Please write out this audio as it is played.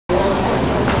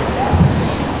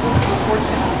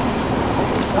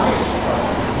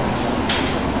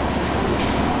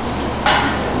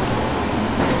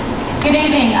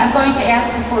I'm going to ask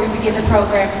before we begin the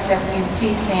program that we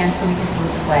please stand so we can salute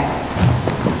the flag.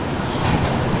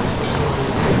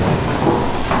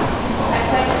 I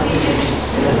pledge allegiance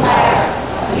to the flag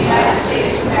of the United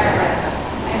States of America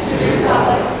and to the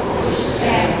republic for which it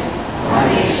stands, one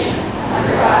nation,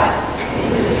 under God,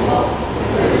 indivisible,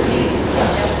 with liberty and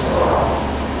justice for all.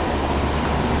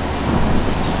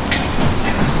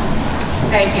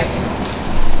 Thank you.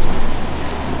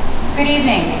 Good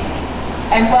evening,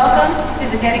 and welcome to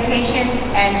the dedication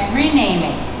and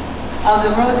renaming of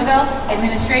the Roosevelt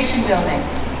Administration Building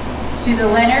to the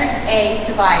Leonard A.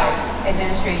 Tobias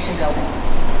Administration Building.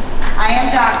 I am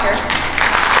Dr.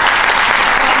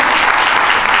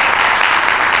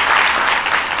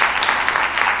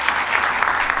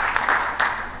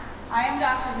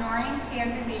 Noreen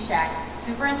Tanzi-Leshak,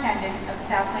 Superintendent of the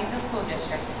South Plainfield School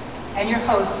District, and your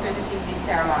host for this evening's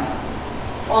ceremony.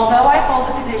 Although I hold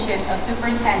the position of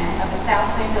Superintendent of the South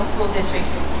Plainfield School District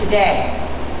today,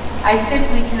 I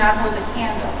simply cannot hold a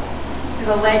candle to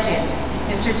the legend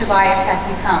Mr. Tobias has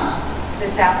become to the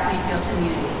South Plainfield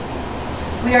community.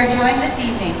 We are joined this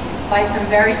evening by some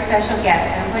very special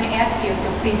guests, and I'm going to ask you if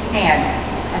you'll please stand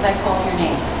as I call your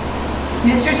name.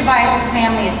 Mr. Tobias's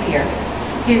family is here.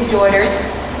 His daughters,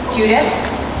 Judith,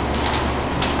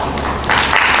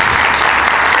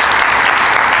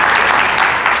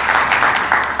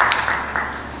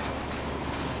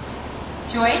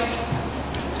 Joyce,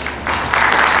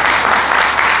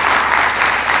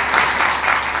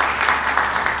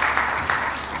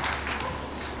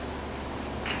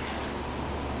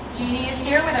 Jeannie is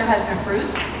here with her husband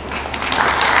Bruce,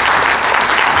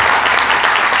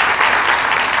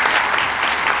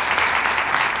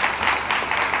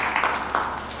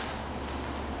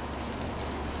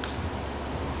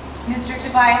 Mr.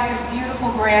 Tobias's beautiful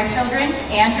grandchildren,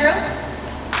 Andrew,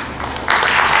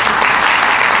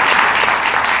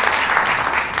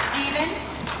 Stephen,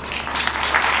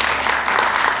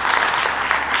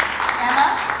 Emma,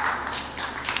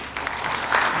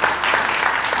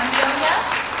 Amelia,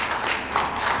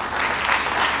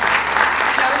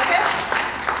 Joseph,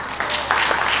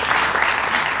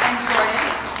 and Jordan.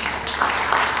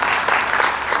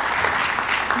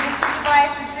 Mr.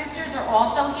 Tobias's sisters are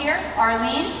also here,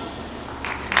 Arlene,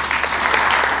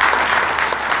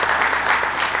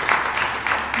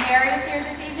 Mary is here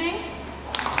this evening.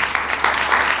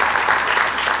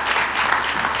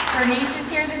 Her niece is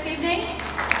here this evening.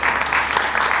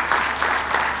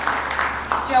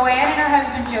 Joanne and her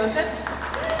husband Joseph.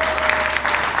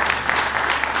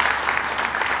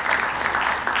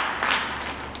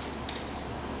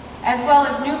 As well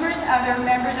as numerous other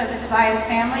members of the Tobias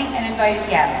family and invited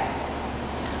guests.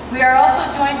 We are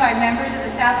also joined by members of the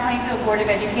South Plainfield Board of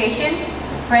Education,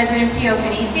 President Pio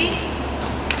Panisi,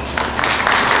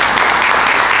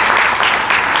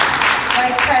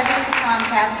 Vice President Tom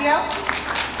Cascio,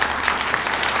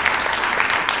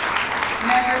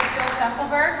 members Bill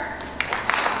Susselberg,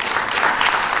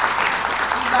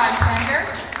 Devon Pender,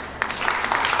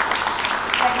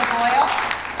 Deborah Boyle,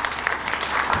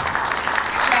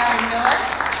 Sharon Miller,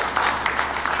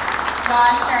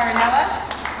 John Farinella,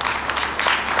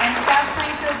 and South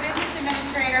Plainfield Business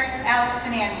Administrator Alex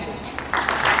Benanti.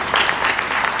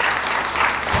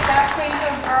 South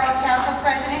Plainfield Borough Council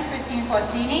President Christine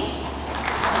Faustini,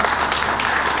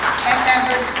 and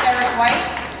members Derek White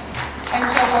and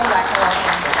Joe Wolak are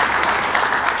also here,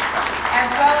 as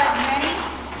well as many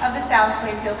of the South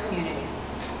Plainfield community.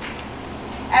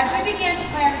 As we began to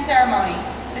plan the ceremony,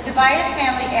 the Tobias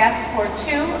family asked for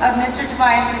two of Mr.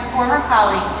 Tobias's former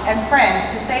colleagues and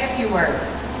friends to say a few words.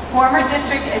 Former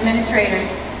district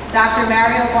administrators, Dr.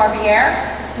 Mario Barbier,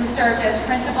 who served as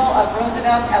principal of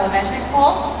Roosevelt Elementary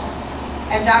School,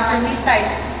 and Dr. Lee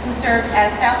Seitz, who served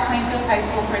as South Plainfield High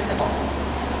School principal.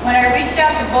 When I reached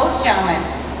out to both gentlemen,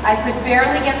 I could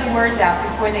barely get the words out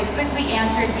before they quickly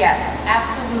answered yes,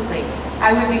 absolutely,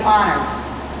 I would be honored.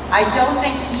 I don't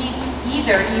think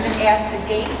either even asked the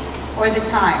date or the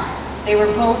time. They were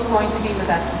both going to be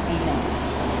with us this evening.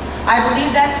 I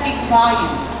believe that speaks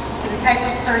volumes to the type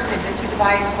of person Mr.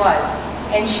 Tobias was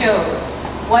and shows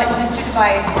what Mr.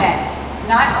 Tobias meant,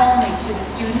 not only to the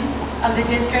students of the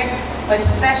district, but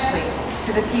especially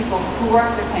to the people who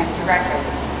worked with him directly.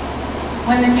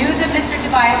 When the news of Mr.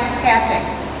 Tobias's passing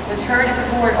was heard at the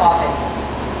board office,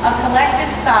 a collective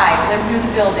sigh went through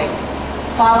the building,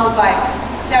 followed by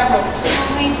several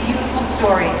truly beautiful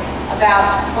stories about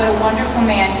what a wonderful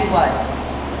man he was.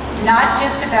 Not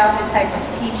just about the type of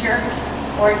teacher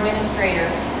or administrator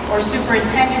or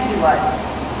superintendent he was,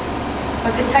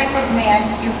 but the type of man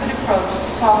you could approach to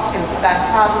talk to about a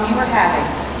problem you were having.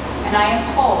 And I am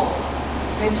told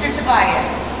Mr. Tobias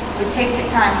would take the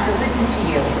time to listen to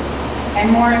you, and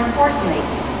more importantly,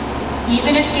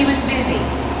 even if he was busy,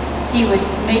 he would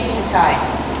make the time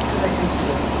to listen to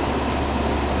you.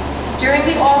 During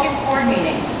the August board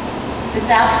meeting, the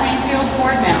South Plainfield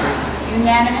board members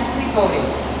unanimously voted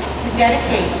to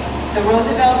dedicate the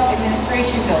Roosevelt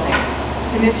Administration Building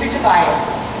to Mr. Tobias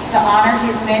to honor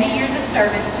his many years of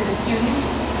service to the students,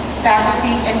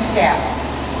 faculty, and staff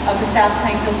of the South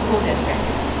Plainfield School District.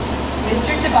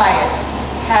 Mr. Tobias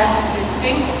has the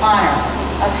distinct honor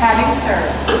of having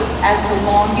served as the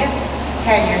longest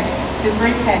tenured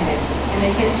superintendent in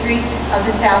the history of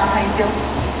the South Plainfield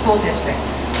School District.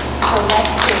 So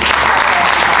let's see.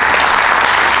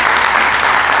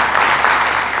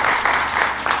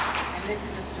 And this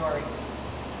is a story.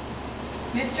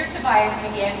 Mr. Tobias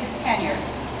began his tenure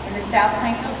in the South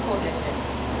Plainfield School District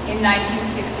in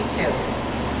 1962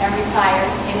 and retired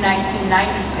in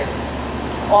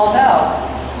 1992. Although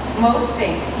most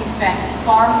think he spent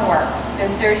far more than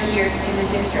 30 years in the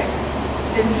district,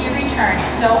 since he returned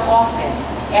so often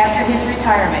after his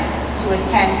retirement to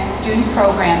attend student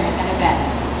programs and events.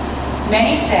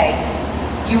 Many say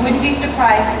you wouldn't be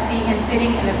surprised to see him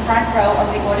sitting in the front row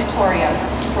of the auditorium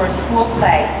for a school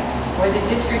play or the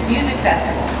district music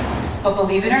festival. But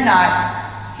believe it or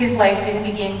not, his life didn't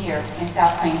begin here in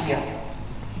South Plainfield.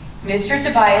 Mr.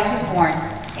 Tobias was born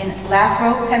in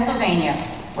Lathrop, Pennsylvania,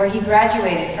 where he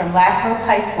graduated from Lathrop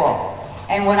High School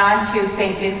and went on to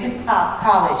St. Vincent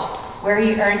College, where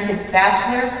he earned his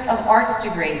Bachelor's of Arts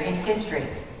degree in history.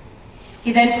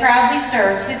 He then proudly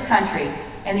served his country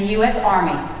in the U.S.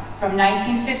 Army from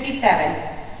 1957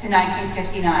 to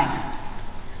 1959.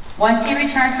 Once he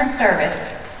returned from service,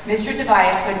 Mr.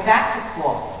 Tobias went back to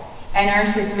school and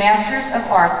earned his Master's of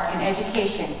Arts in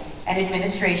Education and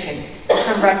Administration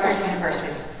from Rutgers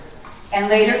University, and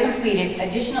later completed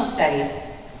additional studies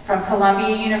from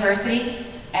Columbia University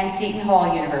and Seton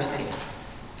Hall University.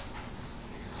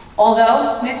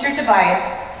 Although Mr. Tobias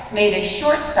made a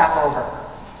short stopover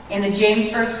in the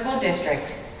Jamesburg School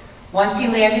District, once he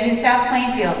landed in South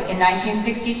Plainfield in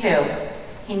 1962,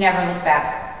 he never looked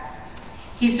back.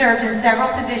 He served in several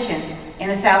positions in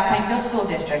the South Plainfield School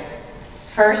District,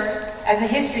 first as a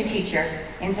history teacher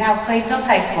in South Plainfield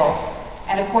High School,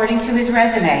 and according to his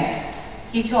resume,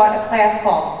 he taught a class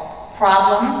called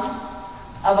Problems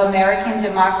of American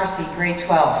Democracy, grade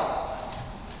 12.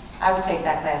 I would take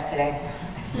that class today.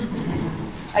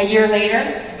 A year later,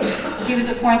 he was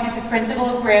appointed to principal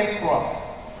of grad school.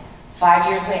 5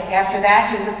 years after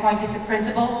that, he was appointed to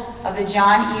principal of the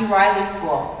John E. Riley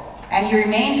School, and he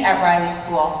remained at Riley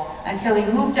School until he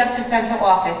moved up to central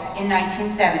office in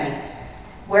 1970,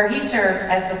 where he served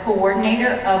as the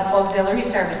coordinator of auxiliary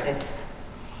services.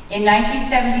 In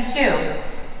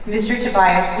 1972, Mr.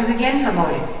 Tobias was again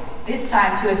promoted, this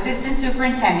time to assistant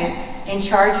superintendent in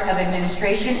charge of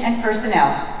administration and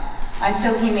personnel,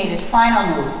 until he made his final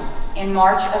move in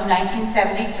March of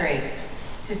 1973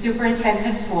 to superintendent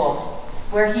of schools,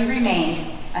 where he remained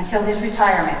until his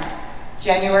retirement,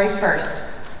 January 1st,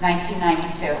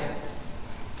 1992.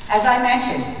 As I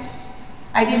mentioned,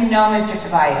 I didn't know Mr.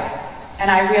 Tobias,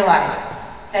 and I realized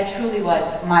that truly was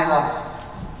my loss.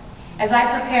 As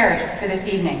I prepared for this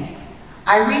evening,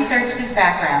 I researched his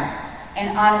background,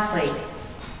 and honestly,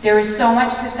 there is so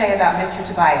much to say about Mr.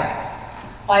 Tobias.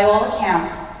 By all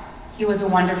accounts, he was a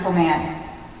wonderful man.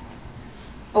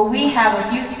 But we have a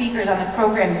few speakers on the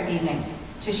program this evening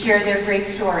to share their great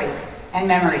stories and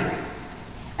memories,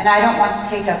 and I don't want to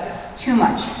take up too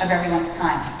much of everyone's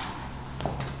time.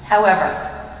 However,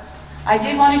 I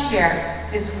did want to share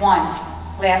this one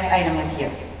last item with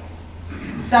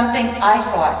you. Something I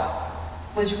thought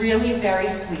was really very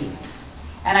sweet,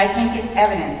 and I think is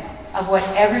evidence of what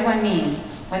everyone means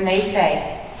when they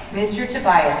say Mr.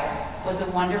 Tobias was a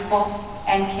wonderful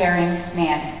and caring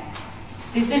man.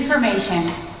 This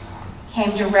information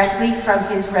came directly from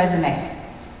his resume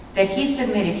that he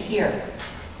submitted here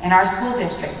in our school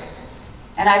district,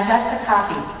 and I've left a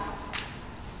copy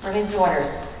for his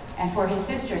daughters and for his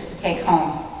sisters to take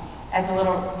home as a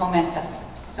little memento.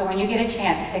 So when you get a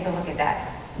chance, take a look at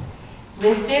that.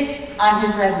 Listed on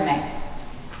his resume,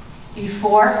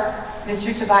 before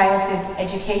Mr. Tobias's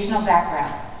educational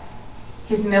background,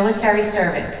 his military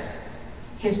service,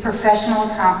 his professional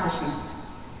accomplishments,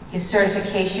 his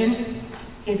certifications,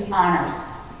 his honors,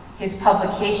 his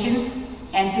publications,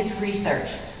 and his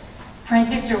research,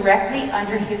 printed directly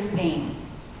under his name,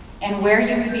 and where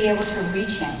you would be able to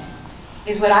reach him,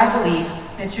 is what I believe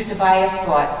Mr. Tobias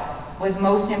thought was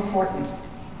most important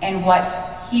and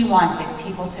what he wanted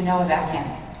people to know about him.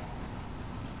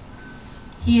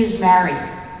 He is married.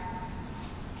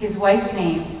 His wife's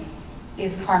name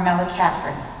is Carmela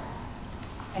Catherine.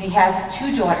 and he has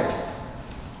 2 daughters,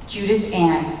 Judith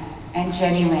Ann and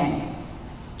Jenny Lynn.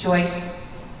 Joyce,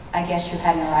 I guess you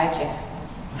hadn't arrived yet.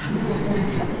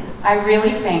 I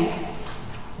really think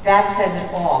that says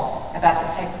it all about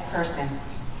the type of person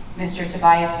Mr.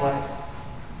 Tobias was,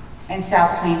 and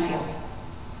South Plainfield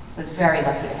was very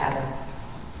lucky to have him.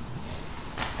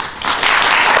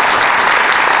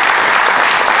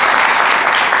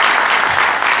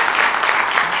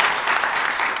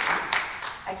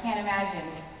 I can't imagine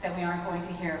that we aren't going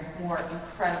to hear more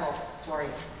incredible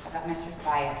stories about Mr.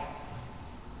 Tobias.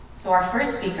 So our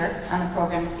first speaker on the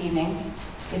program this evening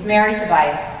is Mary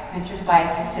Tobias, Mr.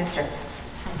 Tobias' sister.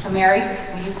 So Mary,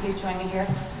 will you please join me here at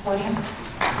the podium?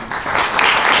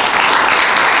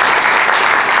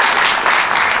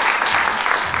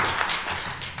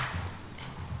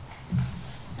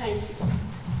 Thank you.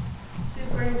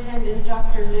 Superintendent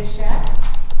Dr. Lishak,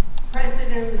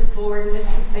 President of the Board,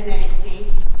 Mr.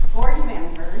 Panesi, board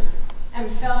members, and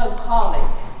fellow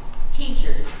colleagues,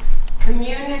 teachers,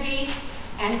 community,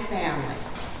 and family.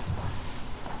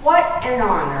 What an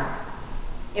honor.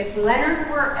 If Leonard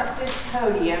were at this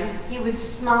podium, he would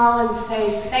smile and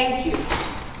say, "Thank you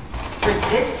for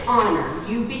this honor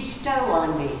you bestow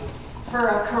on me, for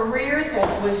a career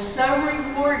that was so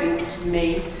rewarding to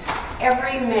me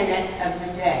every minute of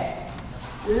the day."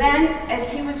 Len,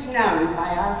 as he was known by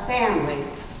our family,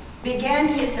 began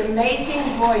his amazing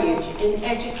voyage in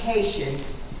education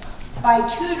by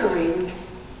tutoring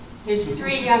his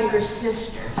 3 younger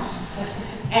sisters,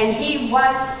 and he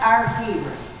was our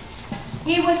hero.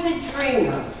 He was a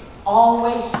dreamer,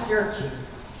 always searching.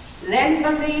 Len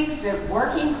believed that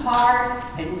working hard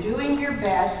and doing your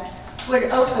best would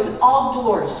open all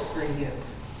doors for you.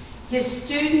 His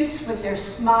students, with their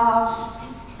smiles,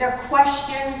 their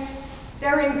questions,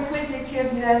 their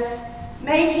inquisitiveness,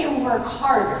 made him work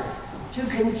harder to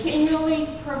continually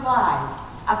provide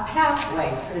a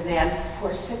pathway for them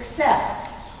for success.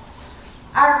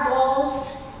 Our goals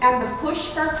and the push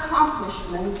for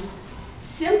accomplishments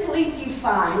simply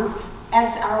defined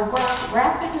as our work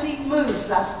rapidly moves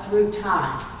us through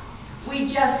time. We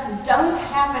just don't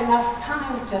have enough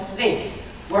time to think.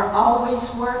 We're always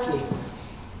working.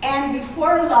 And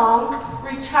before long,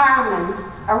 retirement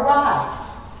arrives.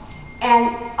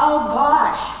 And oh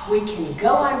gosh, we can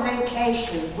go on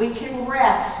vacation, we can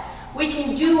rest, we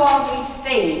can do all these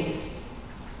things.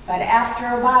 But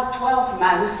after about 12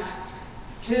 months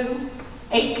to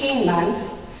 18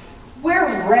 months,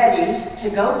 we're ready to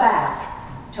go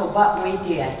back to what we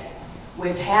did.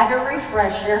 We've had a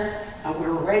refresher and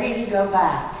we're ready to go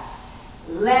back.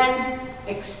 Len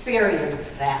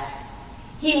experienced that.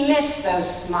 He missed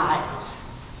those smiles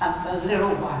of the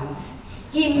little ones.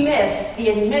 He missed the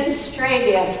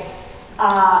administrative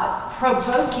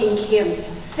provoking him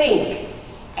to think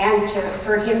and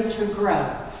for him to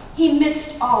grow. He missed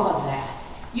all of that.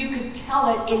 You could tell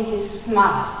it in his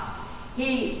smile.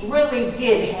 He really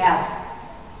did have,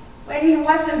 when he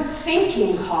wasn't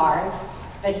thinking hard,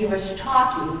 but he was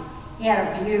talking, he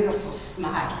had a beautiful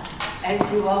smile,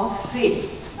 as you all see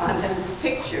on the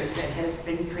picture that has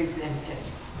been presented.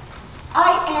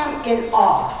 I am in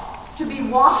awe to be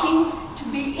walking, to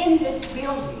be in this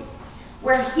building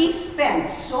where he spent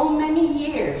so many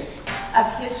years of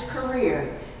his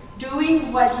career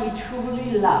doing what he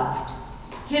truly loved.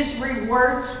 His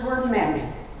rewards were many.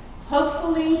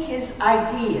 Hopefully his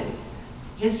ideas,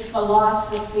 his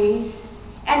philosophies,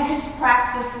 and his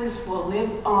practices will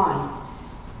live on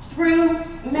through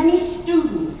many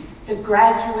students that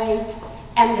graduate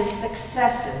and the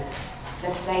successes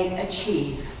that they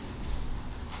achieve.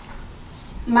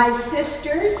 My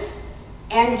sisters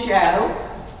and Joe,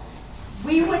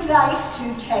 we would like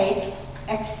to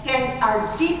extend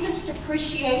our deepest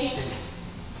appreciation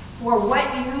for what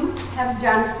you have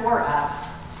done for us,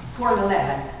 for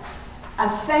Len. A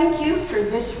thank you for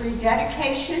this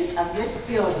rededication of this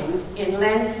building in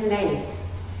Len's name.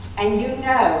 And you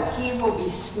know he will be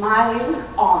smiling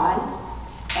on,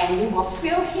 and you will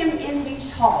feel him in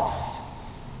these halls.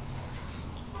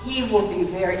 He will be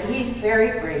he's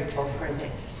very grateful for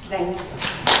this. Thank you.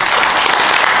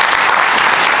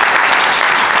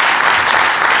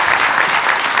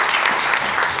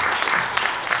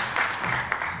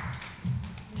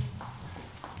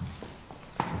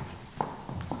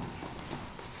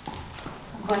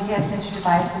 I'm going to ask Mr.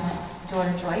 Tobias'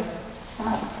 daughter Joyce to come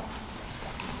up.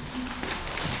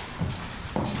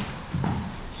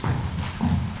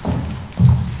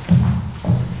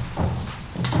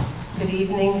 Good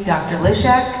evening, Dr.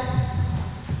 Lishak,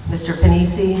 Mr.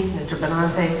 Panesi, Mr.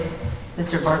 Benante,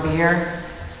 Mr. Barbier,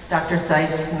 Dr.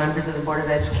 Seitz, members of the Board of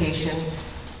Education,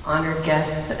 honored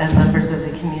guests, and members of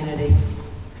the community.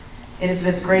 It is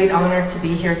with great honor to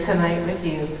be here tonight with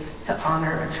you to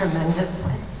honor a tremendous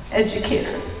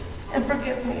educator. And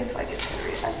forgive me if I get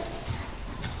teary-eyed.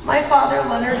 My father,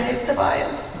 Leonard A.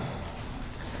 Tobias.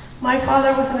 My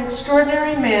father was an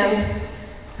extraordinary man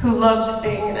who loved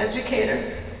being an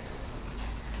educator.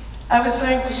 I was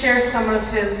going to share some of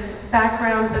his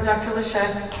background, but Dr.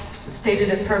 Leshek stated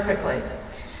it perfectly.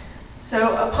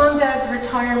 So upon Dad's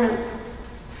retirement,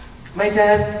 my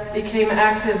dad became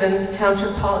active in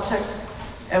township politics.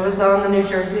 I was on the New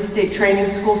Jersey State Training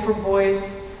School for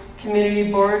Boys, Community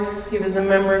Board. He was a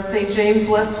member of St. James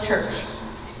Less Church.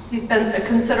 He spent a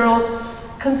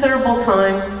considerable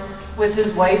time with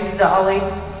his wife, Dolly,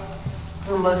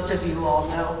 who most of you all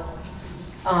know,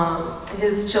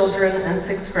 his children and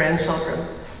 6 grandchildren.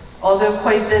 Although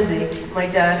quite busy, my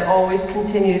dad always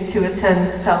continued to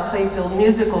attend South Plainfield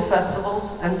musical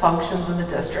festivals and functions in the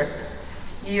district,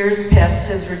 years past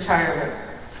his retirement,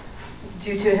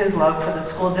 due to his love for the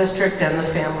school district and the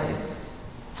families.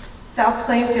 South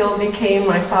Plainfield became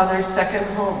my father's second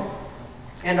home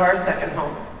and our second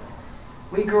home.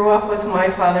 We grew up with my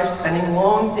father spending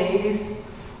long days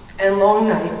and long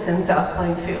nights in South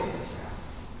Plainfield.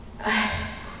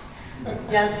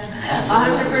 Yes,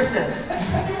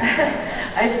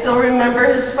 100%. I still remember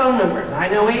his phone number,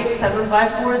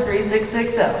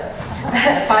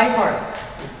 908-754-3660, by heart.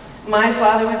 My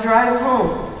father would drive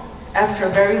home after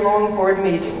very long board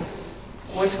meetings,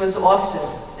 which was often,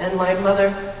 and my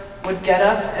mother would get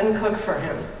up and cook for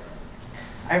him.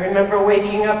 I remember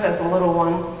waking up as a little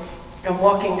one and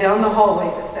walking down the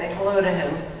hallway to say hello to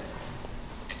him,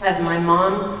 as my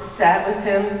mom sat with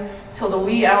him till the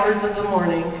wee hours of the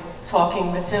morning,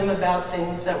 talking with him about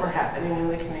things that were happening in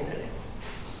the community.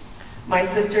 My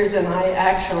sisters and I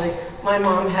actually, my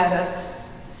mom had us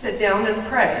sit down and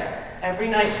pray every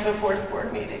night before the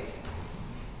board meeting.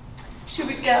 She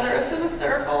would gather us in a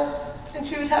circle and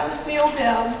she would have us kneel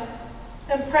down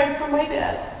and pray for my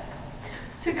dad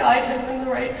to guide him in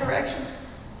the right direction.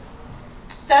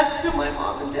 That's who my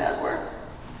mom and dad were.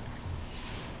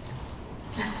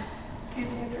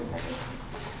 Excuse me for a second.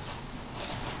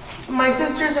 My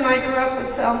sisters and I grew up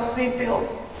in South Plainfield.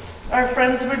 Our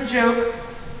friends would joke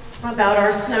about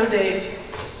our snow days.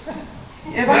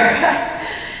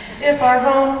 If our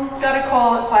home got a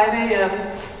call at 5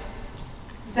 a.m.,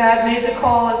 Dad made the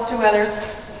call as to whether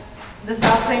the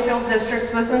South Plainfield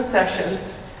district was in session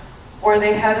or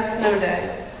they had a snow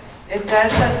day. If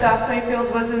Dad said South Plainfield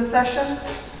was in session,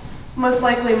 most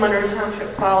likely Monroe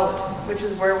Township followed, which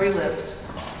is where we lived.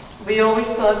 We always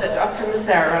thought that Dr.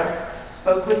 Massaro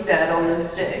spoke with Dad on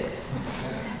those days.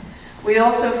 We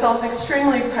also felt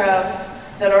extremely proud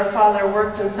that our father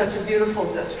worked in such a beautiful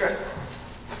district.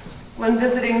 When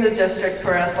visiting the district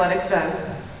for athletic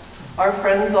events, our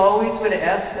friends always would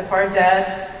ask if our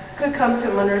dad could come to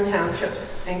Monroe Township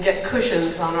and get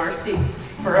cushions on our seats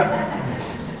for us,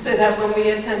 so that when we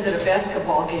attended a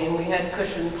basketball game, we had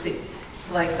cushioned seats,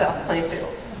 like South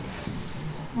Plainfield.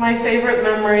 My favorite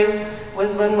memory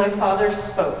was when my father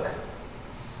spoke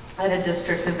at a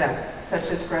district event,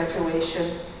 such as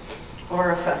graduation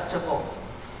or a festival.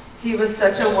 He was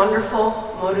such a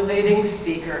wonderful, motivating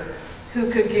speaker who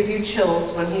could give you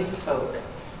chills when he spoke,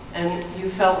 and you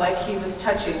felt like he was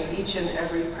touching each and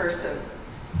every person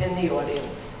in the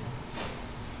audience.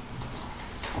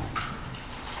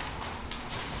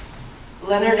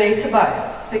 Leonard A.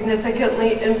 Tobias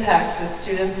significantly impacted the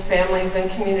students, families, and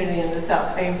community in the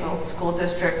South Plainfield School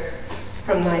District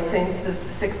from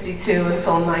 1962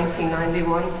 until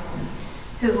 1991.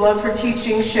 His love for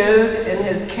teaching showed in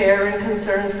his care and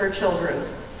concern for children.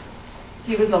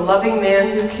 He was a loving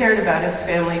man who cared about his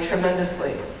family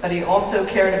tremendously, but he also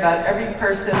cared about every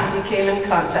person he came in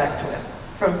contact with,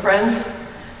 from friends,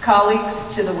 colleagues,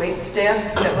 to the wait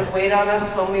staff that would wait on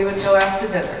us when we would go out to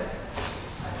dinner.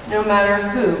 No matter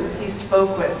who he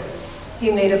spoke with, he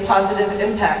made a positive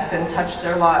impact and touched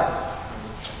their lives.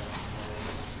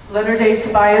 Leonard A.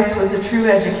 Tobias was a true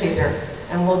educator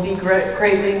and will be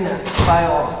greatly missed by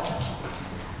all.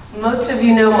 Most of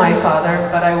you know my father,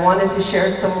 but I wanted to share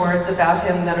some words about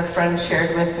him that a friend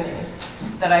shared with me,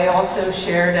 that I also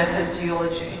shared at his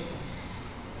eulogy.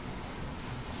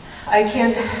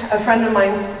 A friend of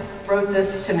mine wrote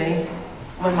this to me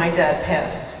when my dad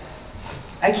passed.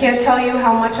 I can't tell you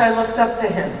how much I looked up to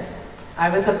him. I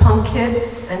was a punk kid,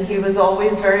 and he was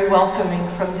always very welcoming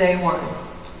from day one.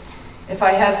 If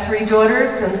I had 3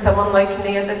 daughters and someone like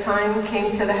me at the time came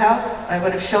to the house, I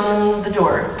would have shown them the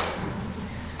door.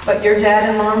 But your dad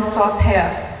and mom saw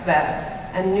past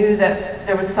that and knew that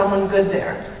there was someone good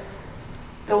there.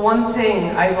 The one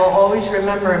thing I will always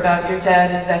remember about your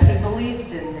dad is that he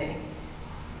believed in me.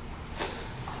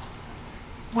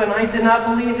 when I did not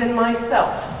believe in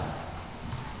myself.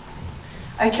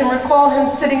 I can recall him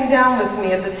sitting down with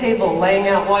me at the table, laying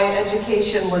out why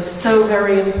education was so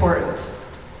very important.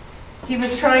 He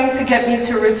was trying to get me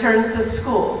to return to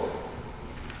school.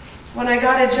 When I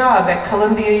got a job at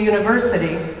Columbia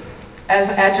University as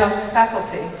adjunct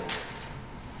faculty,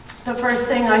 the first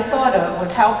thing I thought of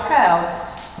was how proud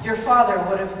your father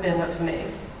would have been of me.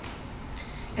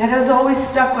 It has always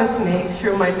stuck with me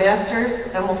through my master's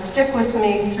and will stick with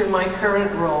me through my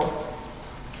current role.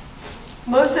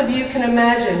 Most of you can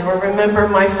imagine or remember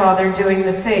my father doing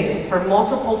the same for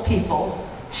multiple people,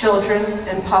 children,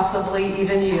 and possibly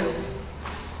even you.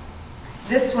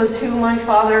 This was who my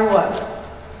father was.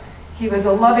 He was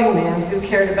a loving man who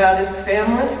cared about his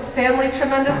family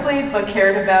tremendously, but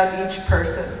cared about each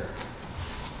person.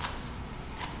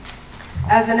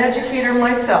 As an educator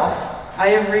myself, I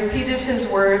have repeated his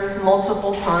words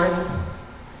multiple times.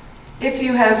 If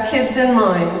you have kids in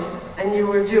mind, and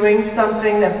you are doing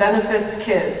something that benefits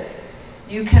kids,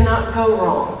 you cannot go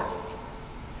wrong.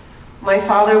 My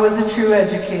father was a true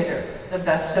educator, the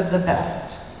best of the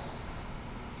best.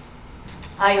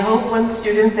 I hope when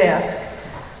students ask,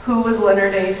 who was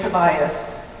Leonard A.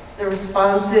 Tobias, the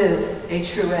response is a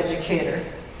true educator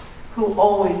who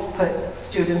always put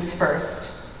students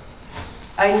first.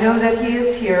 I know that he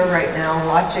is here right now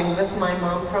watching with my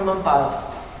mom from above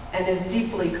and is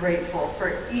deeply grateful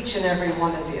for each and every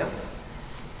one of you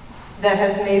that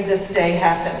has made this day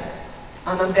happen.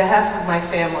 On behalf of my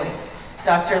family,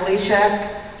 Dr. Leshak,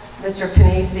 Mr.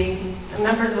 Panisi, and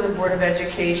members of the Board of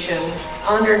Education,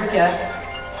 honored guests,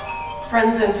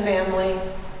 friends and family,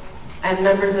 and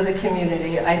members of the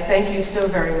community, I thank you so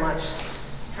very much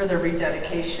for the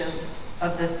rededication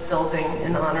of this building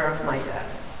in honor of my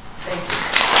dad. Thank you.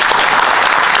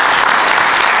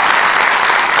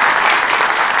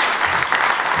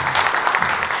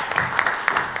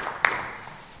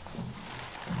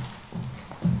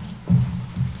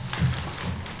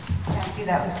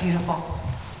 That was beautiful.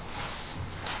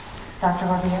 Dr.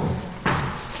 Barbier? I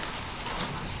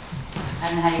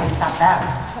don't know how you're going to top that.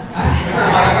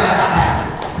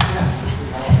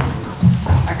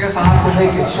 I guess I'll have to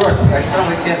make it short, but I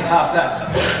certainly can't top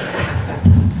that.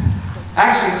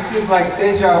 Actually, it seems like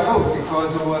deja vu,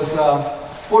 because it was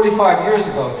 45 years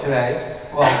ago today,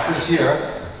 well, this year,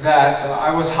 that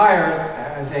I was hired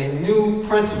as a new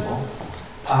principal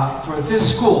for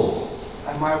this school.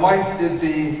 And my wife did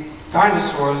the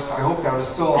dinosaurs. I hope that was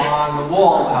still on the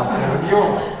wall out there, the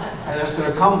mural. I asked her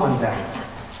to come one day.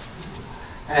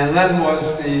 And Len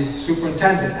was the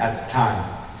superintendent at the time.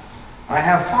 I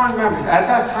have fond memories. At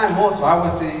that time also, I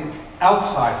was the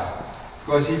outsider,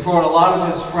 because he brought a lot of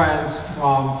his friends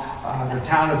from the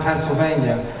town of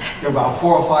Pennsylvania. There were about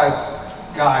 4 or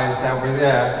 5 guys that were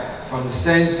there from the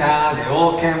same town. They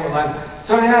all came with Len.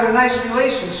 So they had a nice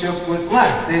relationship with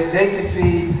Len. They could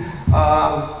be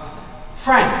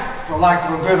frank, for lack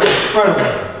of a better word.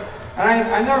 And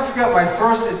I never forget my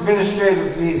first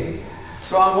administrative meeting.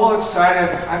 So I'm all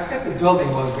excited. I forget the building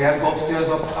was. We had to go upstairs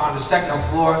up on the 2nd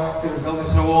floor to the building.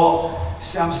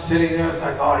 So I'm sitting there. It's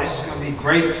like, oh, this is going to be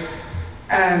great.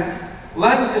 And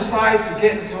Len decides to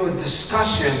get into a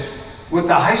discussion with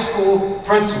the high school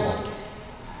principal.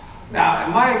 Now,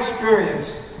 in my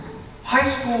experience, high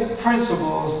school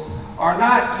principals are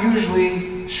not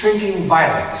usually shrinking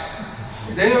violets.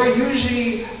 They are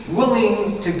usually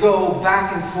willing to go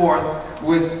back and forth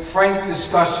with frank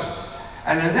discussions.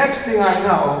 And the next thing I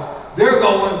know, they're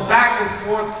going back and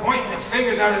forth, pointing their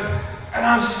fingers at us, and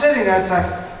I'm sitting there, it's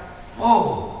like,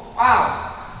 whoa, wow.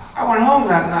 I went home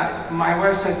that night, and my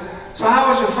wife said, so how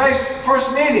was your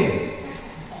first meeting?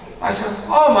 I said,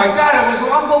 oh my God, it was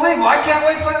unbelievable. I can't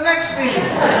wait for the next meeting.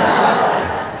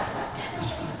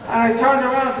 And I turned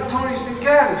around to Tony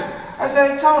Sienkiewicz. I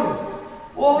said, hey, Tony,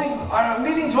 all these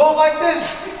meetings all like this?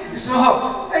 He said,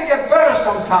 oh, they get better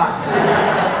sometimes.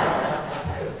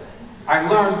 I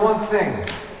learned one thing.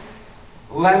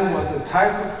 Len was the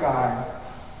type of guy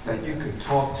that you could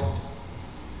talk to.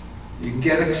 You can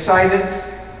get excited,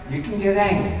 you can get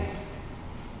angry,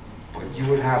 but you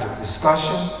would have a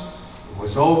discussion, it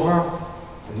was over,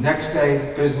 the next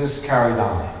day business carried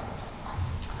on.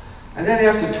 And then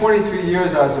after 23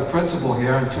 years as a principal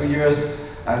here and 2 years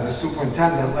as a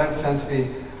superintendent, Len said to me,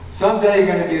 someday you're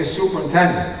going to be a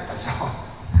superintendent. I said, oh,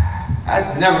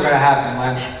 that's never going to happen,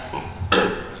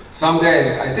 Len.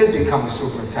 Someday I did become a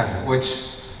superintendent,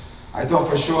 which I thought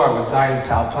for sure I would die in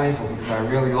South Plainfield because I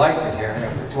really liked it here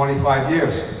after 25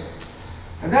 years.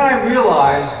 And then I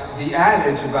realized the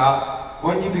adage about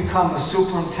when you become a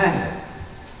superintendent.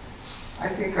 I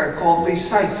think I called Lee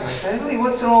Seitz. I said, hey, Lee,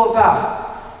 what's it all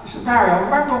about? He said, Mario,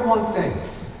 remember one thing.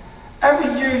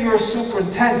 every year you're a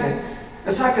superintendent,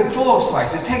 it's like a dog's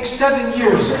life. It takes 7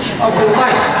 years of your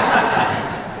life.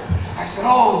 I said,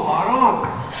 oh, Maron,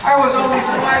 I was only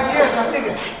 5 years. I'm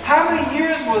thinking, how many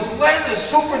years was Len the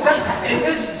superintendent in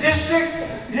this district?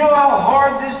 You know how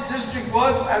hard this district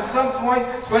was at some point,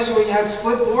 especially when you had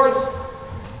split boards?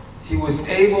 He was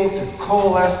able to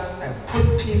coalesce and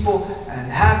put people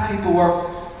and have people work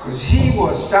because he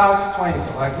was South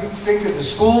Plainfield. Like you think of the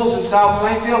schools in South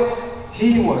Plainfield,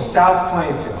 he was South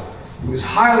Plainfield. He was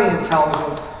highly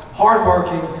intelligent,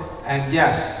 hardworking, and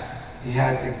yes, he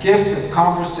had the gift of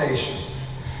conversation.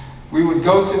 We would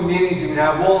go to meetings, we would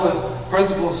have all the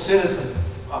principals sit at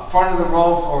the front of the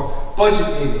row for budget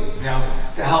meetings, you know,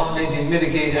 to help maybe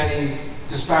mitigate any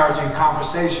disparaging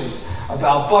conversations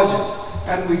about budgets.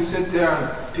 And we'd sit there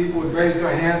and people would raise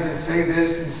their hands and say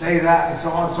this and say that and so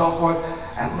on and so forth.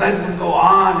 And Len would go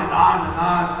on and on and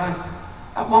on. And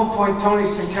at one point, Tony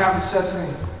Sincavage said to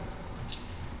me,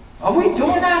 are we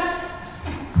doing that?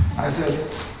 I said,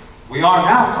 we are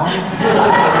now, Tony.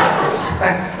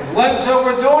 If Len said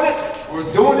we're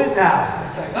doing it now.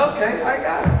 It's like, okay, I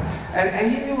got it.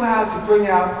 And he knew how to bring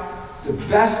out the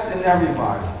best in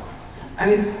everybody.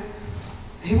 And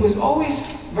he was always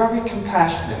very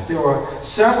compassionate. There were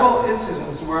several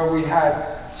incidents where we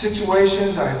had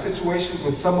situations, I had situations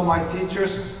with some of my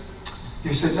teachers.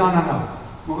 He said, no, no, no.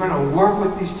 We're going to work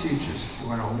with these teachers.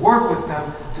 We're going to work with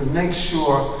them to make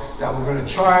sure that we're going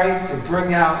to try to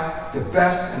bring out the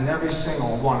best in every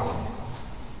single one of them.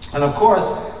 And of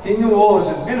course, he knew all his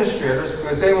administrators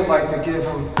because they would like to give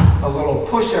him a little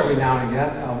push every now and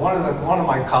again. One of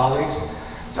my colleagues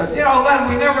said, you know, Len,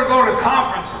 we never go to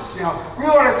conferences. You know, we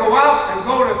ought to go out and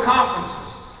go to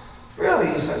conferences. Really,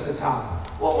 he said to Tom.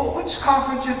 Well, which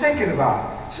conference you thinking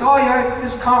about? He said, oh, yeah,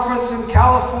 this conference in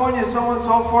California, so on and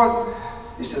so forth.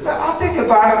 He said, I'll think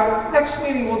about it. Next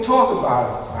meeting, we'll talk about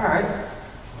it. All right.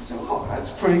 I said, oh, that's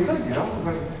pretty good, you know.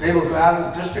 We're going to be able to go out of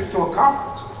the district to a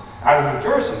conference. Out of New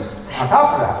Jersey, on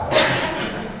top of that.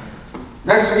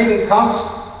 Next meeting comes,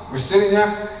 we're sitting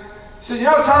there. He said, you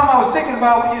know, Tom, I was thinking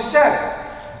about what you said.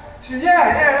 He said,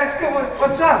 yeah, that's good.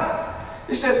 What's up?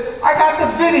 He said, I got the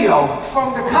video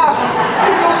from the conference.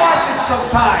 You can watch it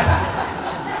sometime.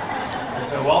 I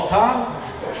said, well, Tom,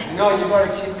 you know, you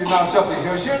better keep your mouth shut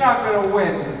because you're not going to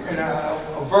win in a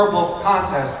verbal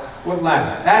contest with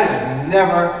Len. That is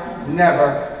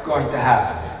never going to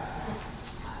happen.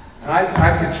 And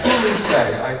I could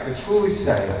truly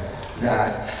say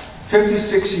that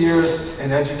 56 years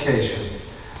in education,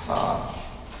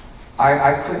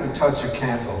 I couldn't touch a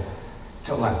candle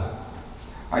to Len.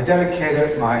 I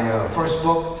dedicated my first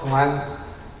book to Len.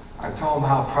 I told him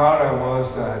how proud I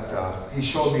was that he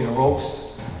showed me the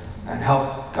ropes and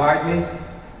helped guide me,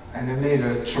 and it made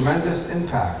a tremendous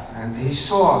impact. And he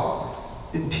saw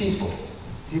in people,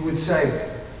 he would say,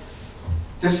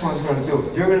 this one's going to do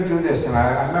it. You're going to do this. And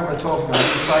I remember talking on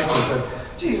these sites and said,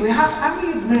 geez, Lee, how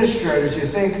many administrators do you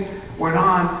think went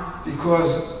on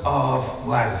because of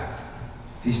Len?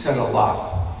 He said a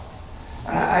lot.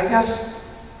 And I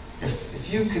guess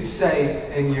if you could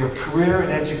say in your career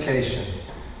in education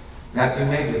that you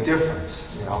made a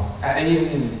difference, you know, and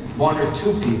even one or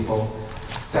two people,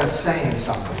 that's saying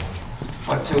something.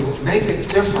 But to make a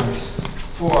difference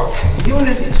for a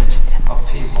community of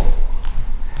people,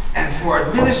 and for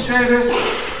administrators,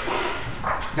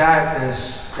 that is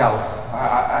stellar.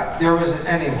 There isn't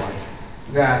anyone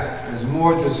that is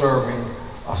more deserving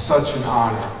of such an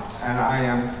honor. And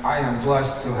I am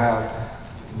blessed to have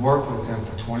worked with him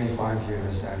for 25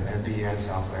 years and be here in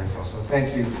South Plainfield. So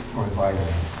thank you for inviting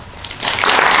me.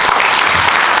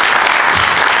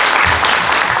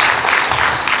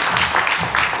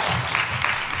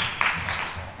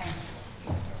 Thank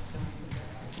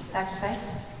you. Dr. Seitz?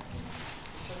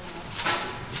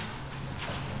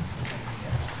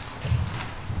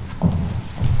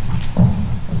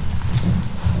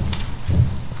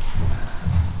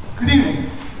 Good evening.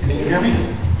 Can you hear me?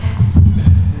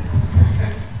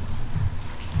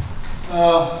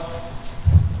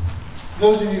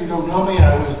 Those of you who don't know me,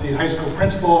 I was the high school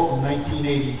principal from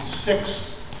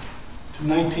 1986 to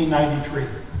 1993.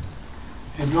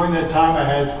 And during that time, I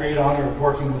had the great honor of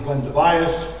working with Len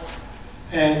Tobias.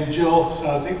 And Jill, so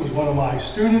I think, was one of my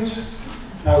students.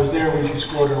 And I was there when she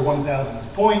scored her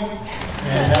 1,000th point.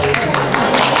 And that was one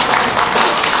of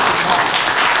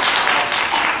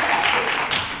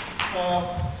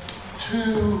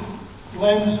to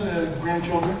Len's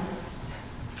grandchildren.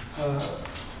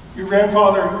 Your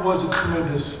grandfather was a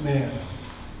tremendous man.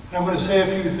 And I'm going to say a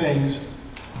few things,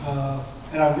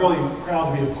 and I'm really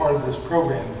proud to be a part of this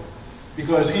program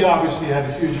because he obviously had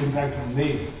a huge impact on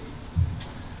me.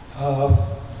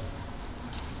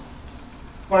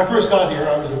 When I first got here,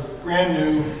 I was a brand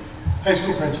new high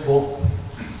school principal.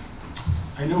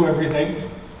 I knew everything,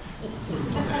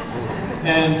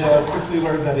 and quickly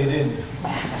learned that I didn't.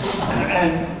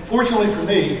 And fortunately for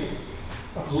me,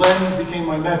 Len became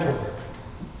my mentor.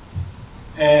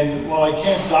 And while I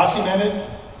can't document it,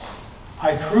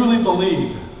 I truly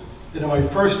believe that in my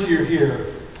first year here,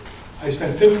 I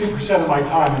spent 50% of my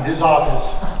time in his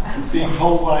office being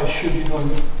told what I should be doing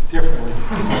differently.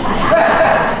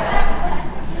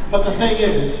 But the thing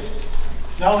is,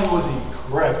 not only was he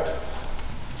correct,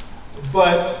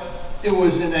 but it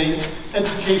was in an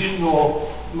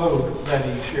educational mode that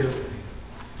he shared with me.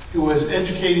 It was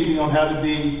educating me on how to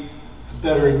be a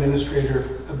better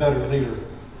administrator, a better leader.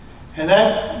 And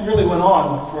that really went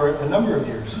on for a number of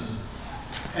years.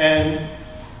 And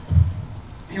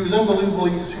he was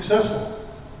unbelievably successful.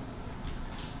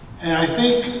 And I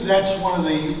think that's one of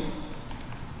the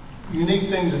unique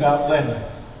things about Len,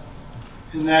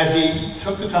 in that he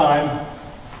took the time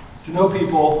to know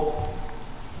people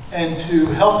and to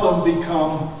help them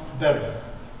become better.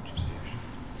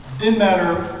 Didn't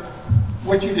matter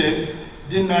what you did,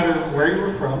 didn't matter where you were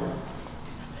from.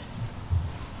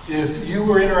 If you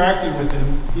were interacting with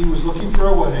him, he was looking for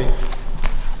a way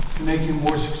to make you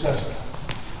more successful.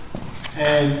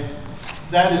 And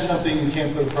that is something you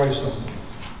can't put a price on.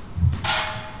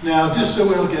 Now, just so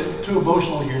we don't get too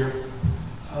emotional here,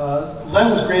 Len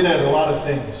was great at a lot of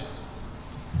things,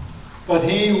 but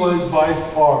he was by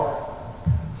far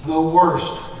the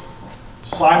worst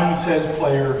Simon Says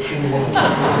player in the world.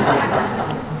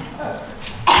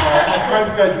 At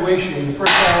private graduation, the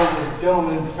first hour was a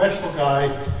gentleman, professional guy,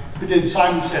 who did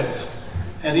Simon Says.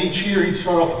 And each year he'd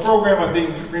start off the program by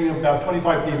bringing about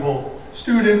 25 people,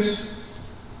 students,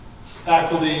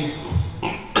 faculty.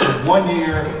 And 1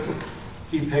 year,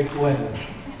 he picked Len.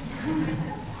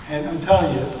 And I'm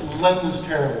telling you, Len was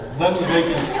terrible. Len was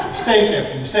making mistake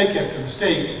after mistake after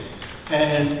mistake.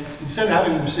 And instead of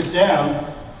having him sit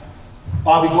down,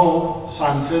 Bobby Gold, the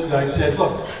Simon Says guy, said,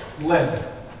 look, Len,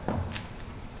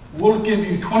 we'll give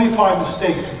you 25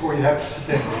 mistakes before you have to sit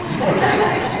down.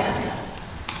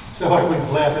 So everybody's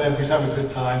laughing, everybody's having a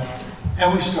good time.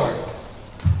 And we start.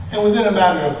 And within a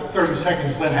matter of 30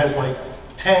 seconds, Len has like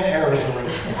 10 errors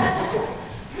already.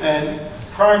 And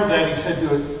prior to that, he said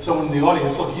to someone in the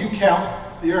audience, look, you count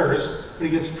the errors. When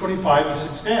he gets to 25, he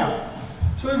sits down.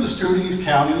 So there's a student, he's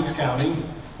counting.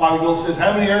 Bobby Gold says,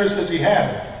 how many errors does he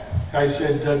have? Guy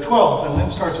said, 12. And Len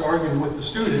starts arguing with the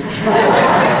student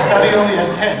that he only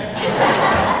had 10.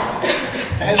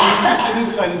 And it was just an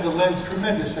insight into Len's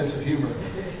tremendous sense of humor.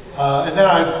 And then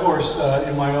I, of course,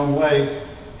 in my own way,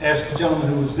 asked the gentleman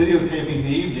who was videotaping the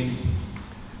evening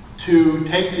to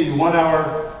take the 1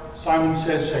 hour Simon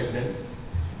Says segment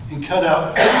and cut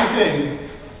out everything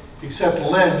except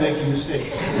Len making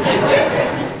mistakes.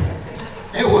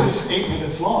 It was 8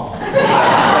 minutes long.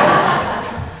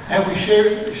 And we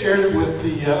shared it with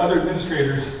the other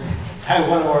administrators at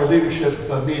one of our leadership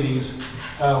meetings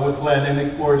with Len.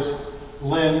 And of course,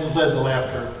 Len led the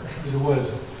laughter, because it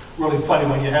was really funny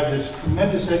when you have this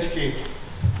tremendous educator,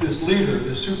 this leader,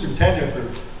 this superintendent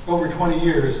for over 20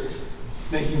 years,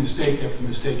 making mistake after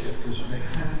mistake after mistake.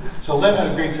 So Len had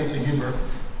a great sense of humor.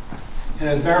 And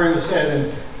as Mario said,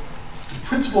 and the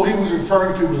principal he was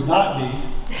referring to was not me,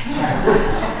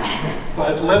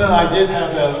 but Len and I did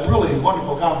have a really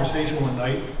wonderful conversation one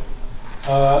night.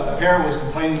 A parent was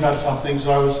complaining about something,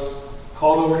 so I was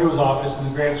called over to his office in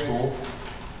the grant school.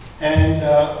 And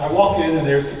I walk in, and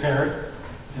there's the parent,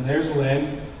 and there's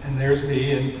Len, and there's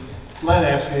me, and Len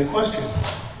asked me a question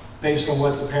based on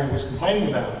what the parent was complaining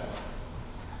about.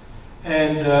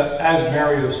 And as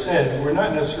Mario said, we're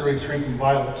not necessarily shrinking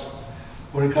violets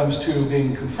when it comes to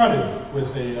being confronted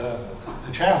with a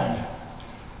challenge.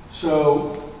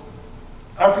 So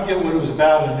I forget what it was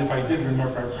about, and if I did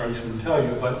remember, I probably shouldn't tell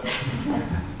you, but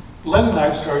Len and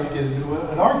I started to get into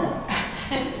an argument.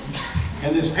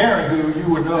 And this parent, who you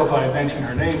would know if I had mentioned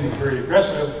her name, was very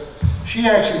aggressive. She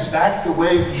actually backed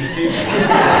away from the table.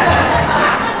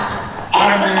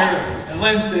 I'm there, and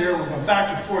Len's there, we're going back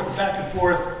and forth, back and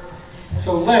forth.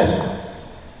 So Len,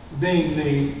 being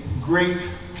the great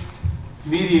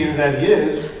mediator that he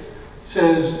is,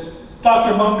 says,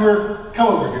 Dr. Munger, come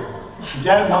over here. And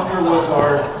Janet Munger was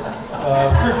our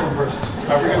curriculum person.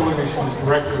 I forget whether she was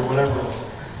director or whatever.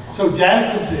 So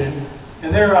Janet comes in,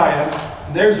 and there I am,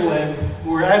 and there's Len.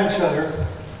 We're at each other,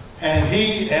 and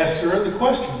he asks her the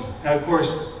question. Now, of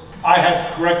course, I had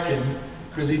to correct him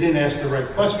because he didn't ask the right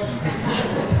question.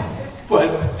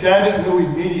 But Janet knew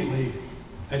immediately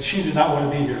that she did not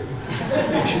want to be here,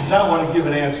 and she did not want to give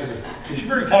an answer. And she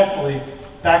very tactfully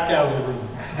backed out of the room.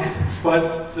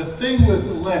 But the thing with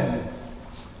Len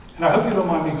and I hope you don't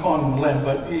mind me calling him Len,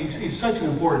 but he's such an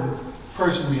important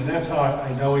person to me, and that's how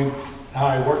I know him and how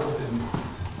I work with him.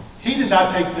 He did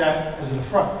not take that as an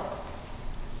affront.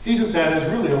 He took that as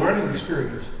really a learning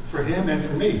experience for him and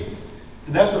for me.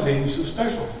 And that's what made him so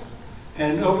special.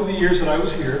 And over the years that I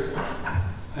was here,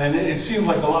 and it seemed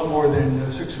like a lot more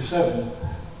than 6 or 7,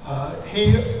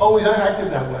 he always acted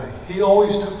that way. He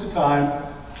always took the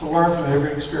time to learn from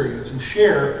every experience and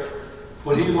share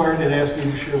what he learned and asked me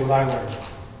to share what I learned.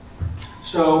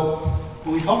 So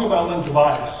when we talk about Len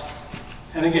Tobias,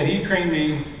 and again, he trained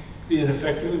me to be an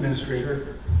effective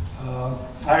administrator.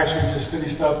 I actually just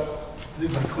finished up, I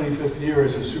think, my 25th year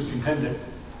as a superintendent.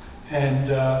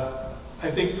 And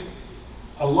I think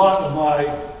a lot of my,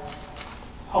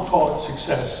 I'll call it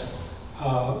success,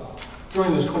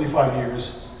 during those 25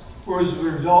 years was the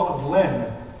result of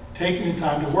Len taking the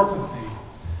time to work with me.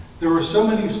 There were so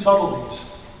many subtleties,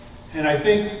 and I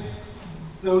think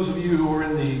those of you who are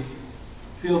in the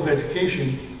field of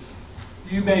education,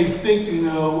 you may think you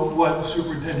know what the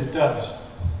superintendent does,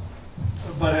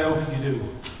 but I don't think you do.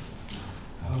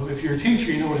 If you're a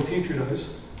teacher, you know what a teacher does.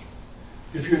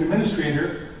 If you're an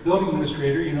administrator, building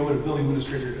administrator, you know what a building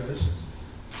administrator does.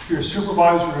 If you're a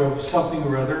supervisor of something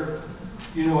or other,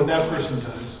 you know what that person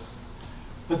does.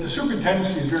 But the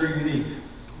superintendency is very unique.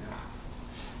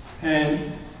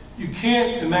 And you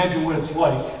can't imagine what it's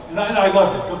like. And I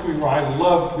loved it, don't get me wrong, I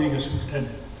loved being a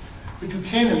superintendent. But you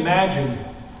can't imagine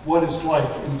what it's like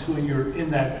until you're in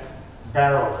that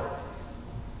barrel.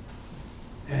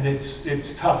 And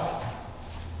it's tough.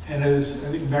 And as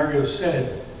I think Mario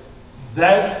said,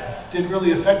 that didn't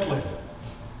really affect Len.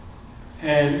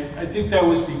 And I think that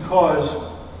was because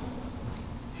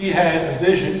he had a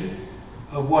vision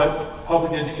of what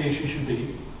public education should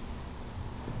be.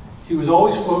 He was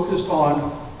always focused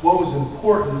on what was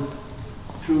important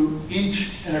to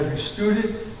each and every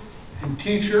student and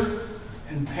teacher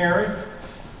and parent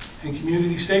and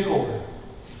community stakeholder.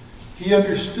 He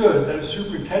understood that a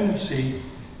superintendency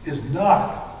is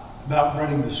not about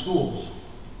running the schools.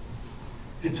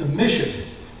 It's a mission,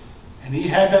 and he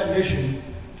had that mission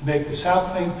to make the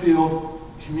South Plainfield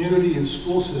community and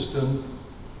school system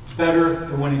better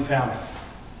than when he found it.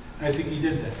 And I think he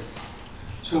did that.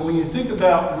 So when you think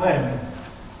about Len,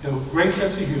 you know, great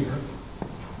sense of humor,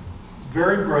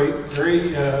 very bright,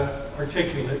 very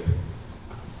articulate.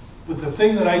 But the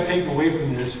thing that I take away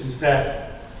from this is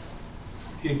that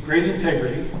he had great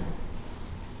integrity.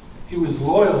 He was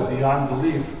loyal beyond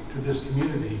belief to this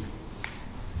community.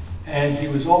 And he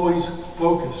was always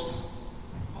focused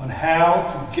on how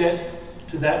to get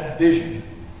to that vision.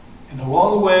 And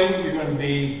along the way, you're going to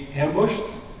be ambushed,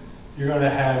 you're going to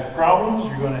have problems,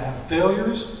 you're going to have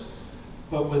failures.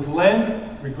 But with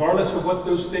Len, regardless of what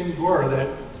those things were that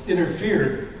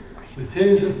interfered with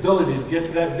his ability to get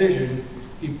to that vision,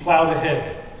 he plowed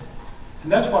ahead.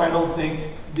 And that's why I don't think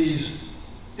these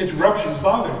interruptions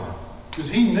bothered him, because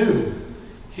he knew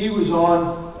he was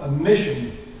on a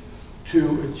mission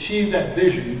to achieve that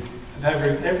vision of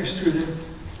having every student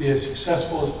be as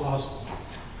successful as possible.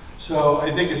 So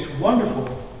I think it's wonderful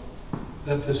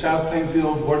that the South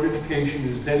Plainfield Board of Education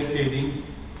is dedicating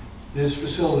this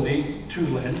facility to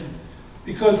Len,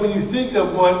 because when you think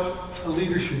of what a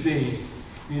leader should be,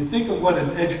 when you think of what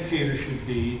an educator should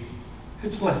be,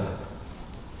 it's Len.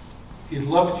 He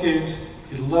loved kids,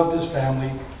 he loved his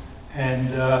family,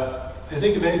 and I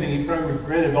think if anything, he probably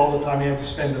regretted all the time he had to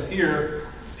spend up here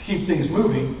to keep things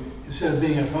moving instead of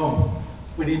being at home.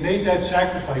 But he made that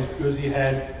sacrifice because he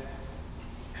had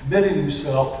committed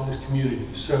himself to this community.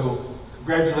 So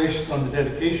congratulations on the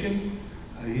dedication.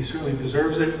 He certainly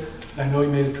deserves it. I know he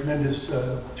made a tremendous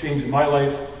change in my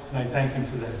life, and I thank him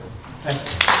for that. Thank you.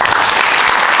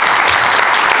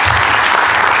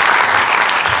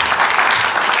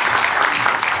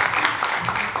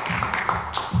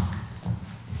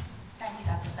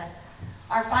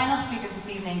 Our final speaker this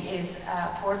evening is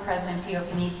Board President Pio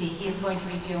Panisi. He is going to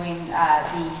be doing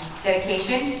the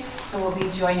dedication, so we'll be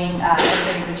joining,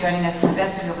 everybody will be joining us in the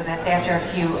vestibule, but that's after a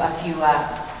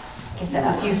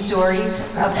few stories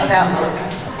about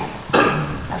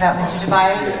Mr.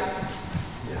 Tobias.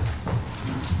 Yeah.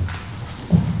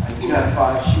 I got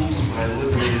 5 sheets, but I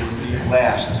liberated them to be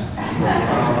last.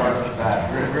 Right off the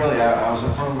bat. Really, I was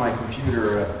in front of my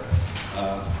computer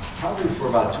probably for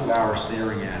about 2 hours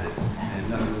staring at it.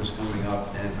 Nothing was coming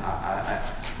up, and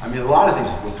I mean, a lot of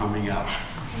things were coming up,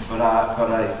 but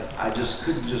I just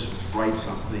couldn't just write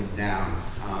something down.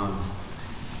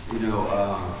 You know,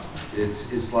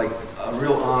 it's like a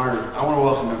real honor. I want to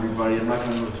welcome everybody. I'm not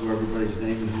going to go through everybody's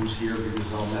name and who's here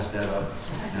because I'll mess that up,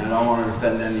 and I don't want to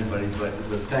offend anybody. But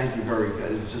thank you very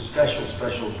much. It's a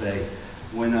special day.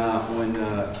 when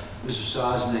Mr.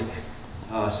 Sosnick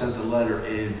sent the letter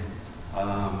in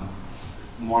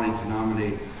wanting to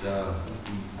nominate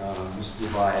Mr.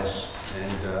 Tobias,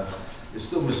 and it's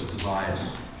still Mr.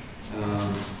 Tobias.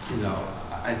 You know,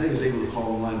 I think I was able to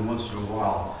call him Lenny once in a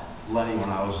while, Lenny, when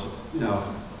I was, you know,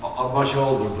 much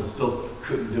older, but still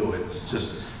couldn't do it. It's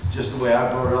just the way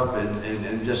I brought up,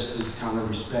 and just the kind of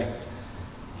respect.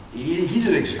 He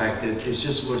didn't expect it. It's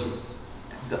just what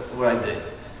I did.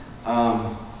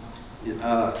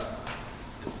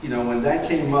 You know, when that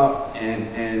came up,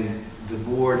 and the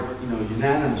board, you know,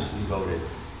 unanimously voted,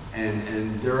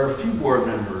 and there are a few board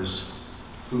members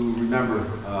who remember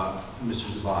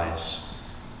Mr. Tobias,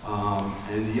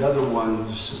 and the other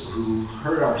ones who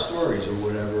heard our stories or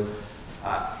whatever,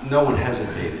 no one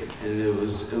hesitated, and it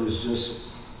was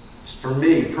just, for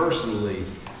me personally,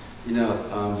 you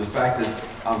know, the fact that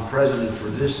I'm president for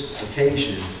this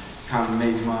occasion kind of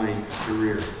made my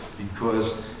career,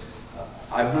 because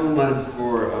I've known Leonard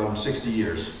for 60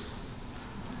 years.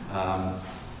 I'm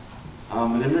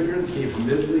an immigrant, came from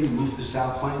Italy, moved to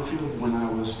South Plainfield when I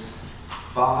was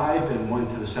 5 and went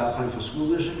to the South Plainfield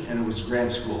School District, and it was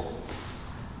grad school.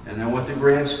 And I went to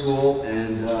grad school,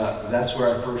 and that's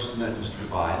where I first met Mr.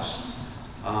 Tobias.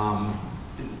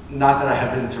 Not that I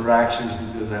had interactions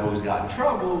because I always got in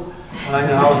trouble. You know,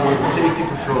 I was one of the safety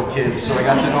patrol kids, so I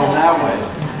got to know him that way.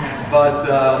 But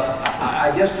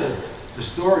I guess the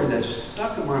story that just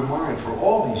stuck in my mind for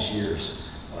all these years,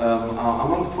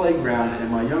 I'm on the playground, and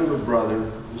my younger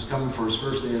brother was coming for his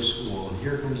first day of school, and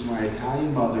here comes my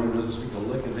Italian mother, who doesn't speak a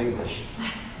lick of English,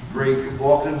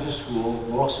 walking into school,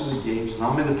 walks through the gates, and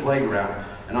I'm in the playground,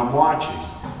 and I'm watching.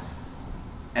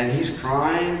 And he's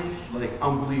crying like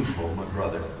unbelievable, my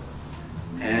brother.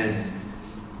 And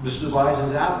Mr. Tobias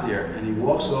is out there, and he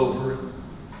walks over,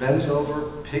 bends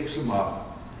over, picks him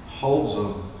up, holds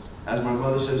him, as my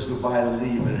mother says goodbye and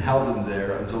leave, and held him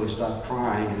there until he stopped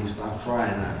crying, and he stopped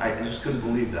crying. And I just couldn't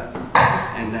believe that.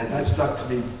 And that stuck to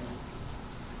me.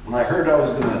 When I heard I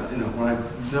was gonna, you know, when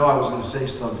I know I was gonna say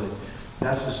something,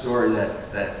 that's the story that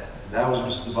was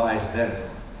Mr. Tobias then.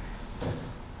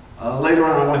 Later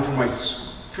on, I went through my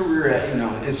career at, you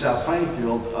know, in South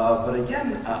Plainfield, but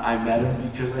again, I met him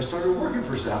because I started working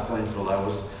for South Plainfield. I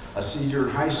was a senior in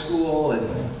high school,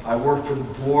 and I worked for the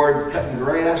board cutting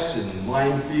grass and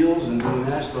mowing fields and doing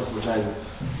that stuff, which I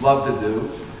love to do.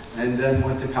 And then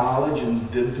went to college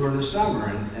and did it during the summer,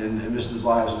 and Mr.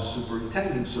 Tobias was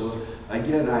superintendent, so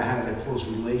again, I had a close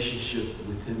relationship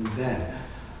with him then.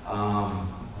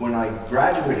 When I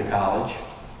graduated college,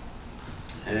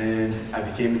 and I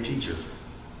became a teacher.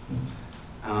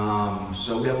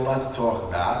 So we had a lot to talk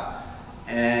about.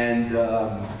 And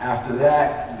after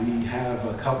that, we have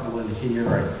a couple in here,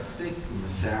 I think the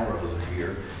Massaros are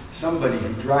here, somebody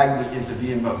who dragged me into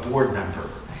being a board member.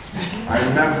 I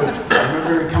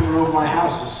remember coming over my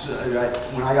house,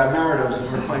 when I got married, I was in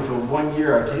North Plainfield 1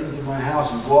 year. I came into my house,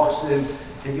 and walks in,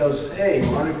 he goes, "Hey,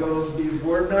 you want to go be a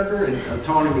board member?" And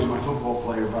Tony was my football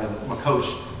player, my coach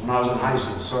when I was in high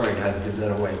school. Sorry, I had to give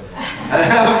that away.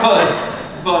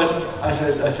 but I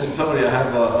said, Tony, I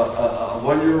have a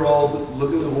 1-year-old,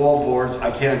 look at the wall boards,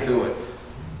 I can't do it.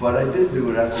 But I did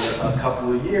do it after a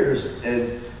couple of years,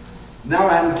 and now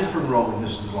I had a different role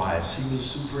with Mr. Tobias. He was a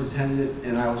superintendent,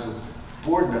 and I was a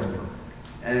board member.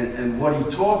 And what he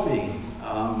taught me,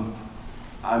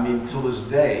 I mean, till this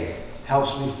day,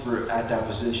 helps me at that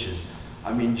position.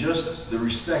 I mean, just the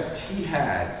respect he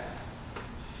had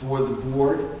for the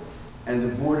board, and the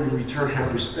board in return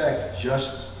had respect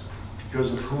just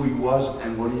because of who he was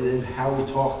and what he did, how he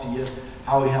talked to you,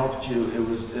 how he helped you. It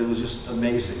was just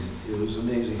amazing. It was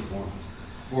amazing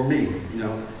for me. You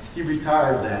know, he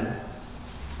retired then,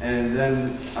 and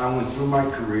then I went through my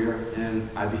career, and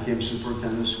I became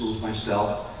superintendent of schools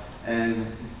myself. And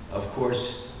of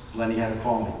course, Lenny had to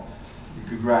call me,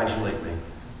 congratulate me,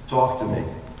 talk to me,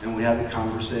 and we had a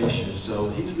conversation. So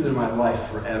he's been in my life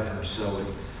forever. So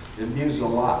it means a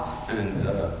lot, and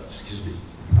excuse me,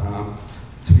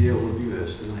 to be able to do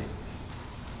this tonight.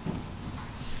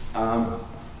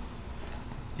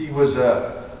 He was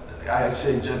I'd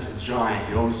say gentle giant.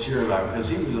 You always hear about him because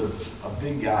he was a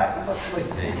big guy, like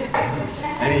me,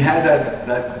 and he had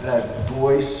that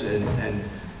voice and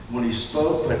when he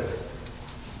spoke. But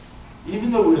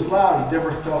even though he was loud, he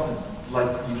never felt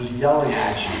like he was yelling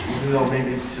at you. Even though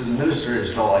maybe his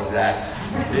administrators felt like that.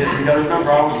 You got to remember,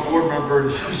 I was a board member,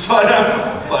 so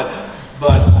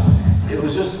but it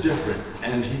was just different,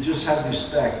 and he just had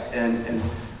respect. And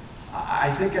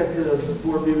I think at the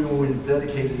board meeting when we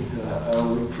dedicated,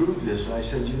 we approved this, I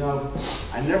said, you know,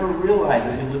 I never realized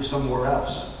that he lived somewhere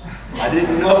else. I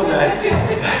didn't know that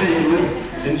he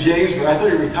lived in Jamesburg. I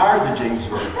thought he retired to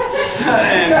Jamesburg.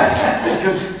 And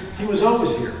because he was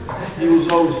always here. He was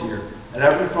always here. At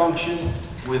every function,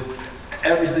 with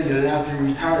everything, and then after he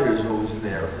retired, he was always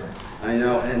there. I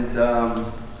know, and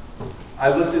I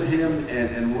looked at him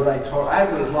and what I taught. I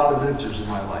have a lot of mentors in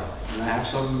my life, and I have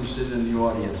some of them sitting in the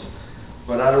audience,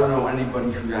 but I don't know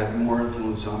anybody who had more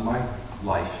influence on my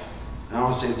life. And I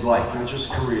want to say life, not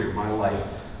just career, my life,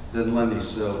 than Lenny.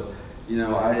 So, you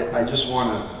know, I just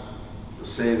want to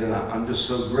say that I'm just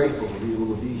so grateful to be able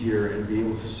to be here and be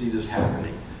able to see this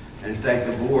happening, and thank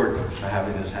the board for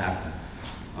having this happen.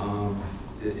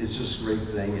 It's just a great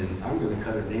thing, and I'm going to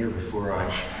cut it here before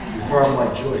I'm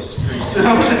like Joyce pretty soon.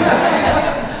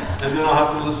 And then I'll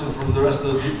have to listen from the rest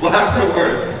of the people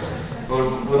afterwards. But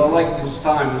what I like at this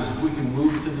time is if we can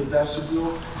move to the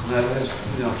vestibule, and I ask,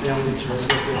 you know, family church up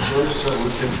there first, so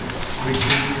we can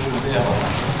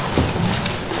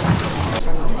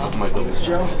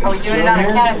Are we doing it on a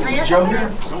count of 3 or Joe something? here?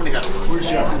 Somebody got it. Where's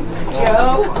Joe?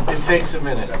 Joe? It takes a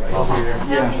minute. I'll be here.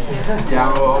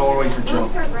 Yeah, I'll wait for Joe.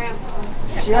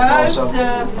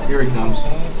 Joseph. Here he comes.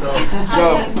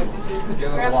 Joe.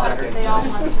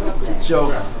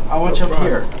 Joe, I want you up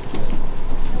here.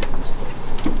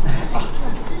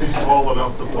 He's tall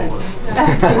enough to pull it.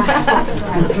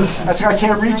 That's how I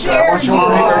can't reach you. I want you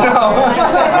over here.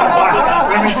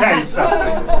 Let me tell you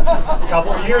something. A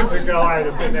couple of years ago, I'd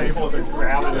have been able to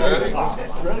grab it at the top.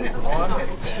 Ready? 1,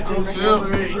 2,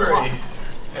 3.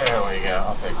 There we go.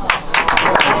 I'll take this.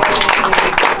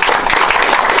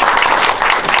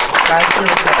 Thank you.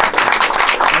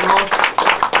 And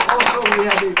also we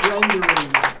have a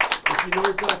rendering. If you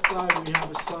notice outside, we have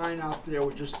a sign out there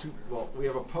with just we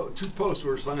have two posts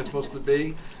where a sign is supposed to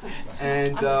be.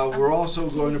 And we're also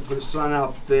going to put a sign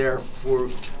out there for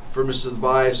Mr.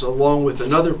 Tobias, along with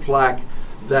another plaque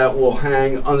that will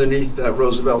hang underneath that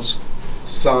Roosevelt's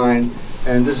sign.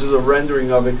 And this is a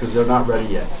rendering of it because they're not ready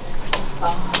yet.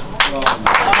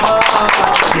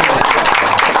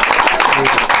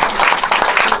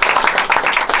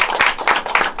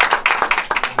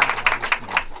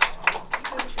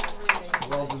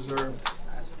 Well deserved.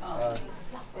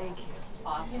 Thank you.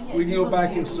 Awesome. We can go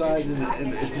back inside,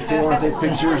 and if they want to take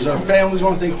pictures, our families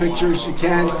want to take pictures, you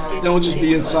can. Then we'll just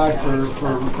be inside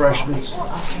for refreshments. All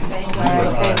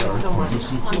right, thank you so much.